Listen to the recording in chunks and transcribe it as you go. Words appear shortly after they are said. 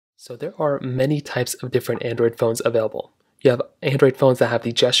So there are many types of different Android phones available. You have Android phones that have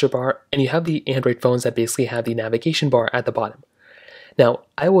the gesture bar, and you have the Android phones that basically have the navigation bar at the bottom. Now,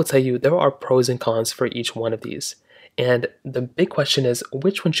 I will tell you there are pros and cons for each one of these. And the big question is,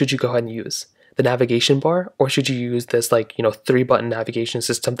 which one should you go ahead and use? The navigation bar, or should you use this three-button navigation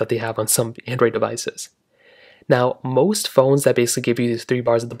system that they have on some Android devices? Now, most phones that basically give you these three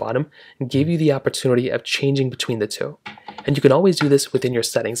bars at the bottom give you the opportunity of changing between the two. And you can always do this within your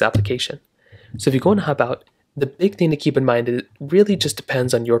settings application. So if you go and hop out, the big thing to keep in mind is it really just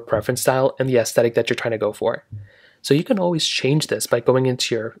depends on your preference style and the aesthetic that you're trying to go for. So you can always change this by going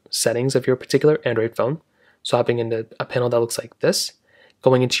into your settings of your particular Android phone, swapping into a panel that looks like this,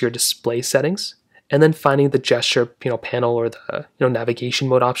 going into your display settings, and then finding the gesture panel or the navigation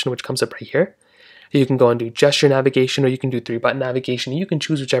mode option, which comes up right here. You can go and do gesture navigation, or you can do three-button navigation. You can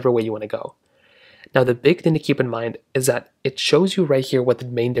choose whichever way you want to go. Now, the big thing to keep in mind is that it shows you right here what the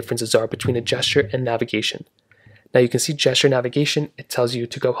main differences are between a gesture and navigation. Now, you can see gesture navigation. It tells you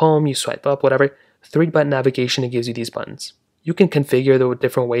to go home, you swipe up, whatever. Three-button navigation, it gives you these buttons. You can configure the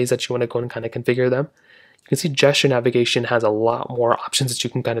different ways that you want to go and kind of configure them. You can see gesture navigation has a lot more options that you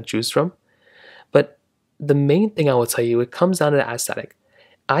can kind of choose from. But the main thing I will tell you, it comes down to the aesthetic.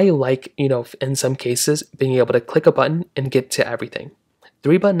 I like, in some cases, being able to click a button and get to everything.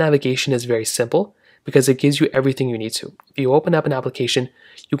 Three-button navigation is very simple because it gives you everything you need to. If you open up an application,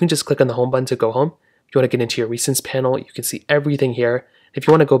 you can just click on the home button to go home. If you want to get into your recents panel, you can see everything here. If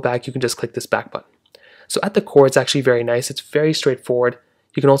you want to go back, you can just click this back button. So at the core, it's actually very nice. It's very straightforward.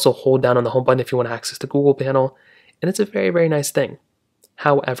 You can also hold down on the home button if you want to access the Google panel, and it's a very, very nice thing.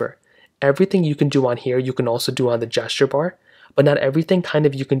 However, everything you can do on here, you can also do on the gesture bar, but not everything kind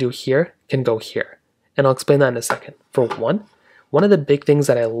of you can do here can go here. And I'll explain that in a second. For one of the big things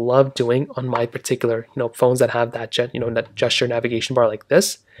that I love doing on my particular, phones that have that gesture navigation bar like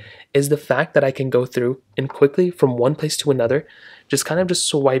this is the fact that I can go through and quickly from one place to another, just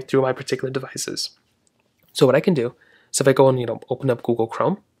swipe through my particular devices. So what I can do, so if I go and, open up Google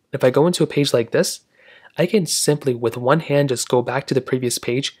Chrome, if I go into a page like this, I can simply with one hand just go back to the previous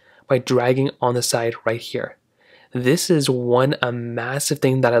page by dragging on the side right here. This is a massive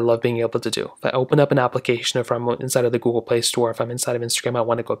thing that I love being able to do. If I open up an application, if I'm inside of the Google Play Store, if I'm inside of Instagram, I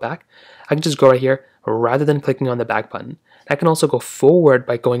want to go back, I can just go right here rather than clicking on the back button. I can also go forward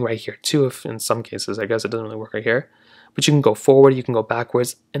by going right here too, if in some cases, I guess it doesn't really work right here. But you can go forward, you can go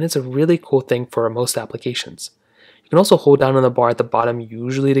backwards, and it's a really cool thing for most applications. You can also hold down on the bar at the bottom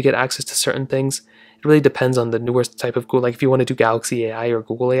usually to get access to certain things. It really depends on the newer type of Google, like if you want to do Galaxy AI or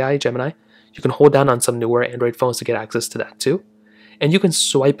Google AI, Gemini, you can hold down on some newer Android phones to get access to that too. And you can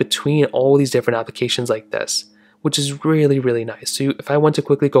swipe between all these different applications like this, which is really, really nice. So if I want to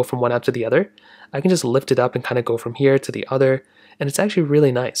quickly go from one app to the other, I can just lift it up and kind of go from here to the other, and it's actually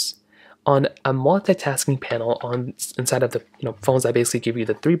really nice. On a multitasking panel inside of the phones that basically give you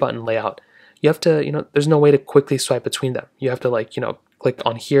the three-button layout, you have to, there's no way to quickly swipe between them. You have to click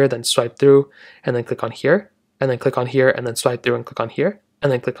on here, then swipe through, and then click on here, and then click on here, and then swipe through and click on here,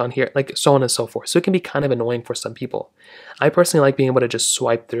 and then click on here, like so on and so forth. So it can be kind of annoying for some people. I personally like being able to just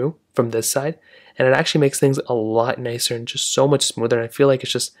swipe through from this side, and it actually makes things a lot nicer and just so much smoother. And I feel like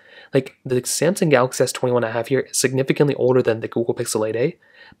it's just like the Samsung Galaxy S21 I have here is significantly older than the Google Pixel 8a,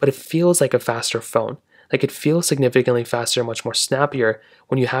 but it feels like a faster phone. Like it feels significantly faster, much more snappier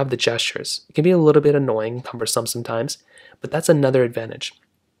when you have the gestures. It can be a little bit annoying, cumbersome sometimes, but that's another advantage.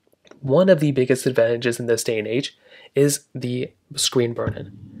 One of the biggest advantages in this day and age is the screen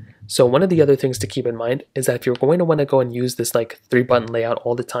burn-in. So one of the other things to keep in mind is that if you're going to want to go and use this three-button layout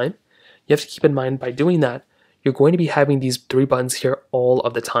all the time, you have to keep in mind by doing that, you're going to be having these three buttons here all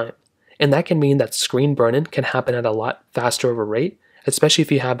of the time. And that can mean that screen burn-in can happen at a lot faster of a rate, especially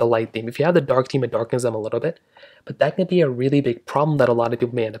if you have the light theme. If you have the dark theme, it darkens them a little bit, but that can be a really big problem that a lot of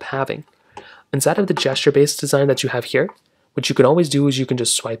people may end up having. Inside of the gesture-based design that you have here, what you can always do is you can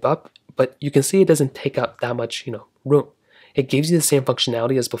just swipe up, but you can see it doesn't take up that much, room. It gives you the same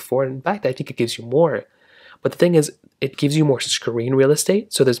functionality as before. In fact, I think it gives you more. But the thing is, it gives you more screen real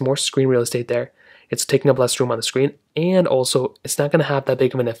estate. So there's more screen real estate there. It's taking up less room on the screen. And also, it's not going to have that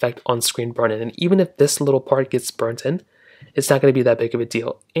big of an effect on screen burn-in. And even if this little part gets burnt in, it's not going to be that big of a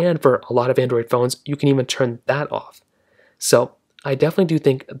deal. And for a lot of Android phones, you can even turn that off. So I definitely do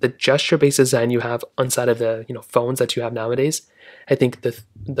think the gesture-based design you have inside of the phones that you have nowadays, I think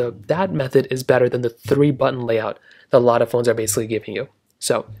that method is better than the three-button layout that a lot of phones are basically giving you.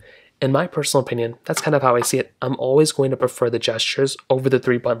 So in my personal opinion, that's kind of how I see it. I'm always going to prefer the gestures over the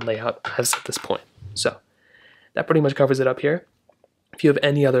three-button layout as at this point. So that pretty much covers it up here. If you have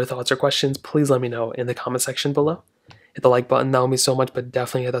any other thoughts or questions, please let me know in the comment section below. Hit the like button, that would mean so much, but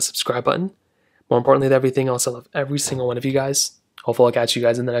definitely hit that subscribe button. More importantly than everything else, I love every single one of you guys. Hopefully I'll catch you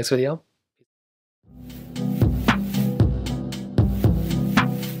guys in the next video.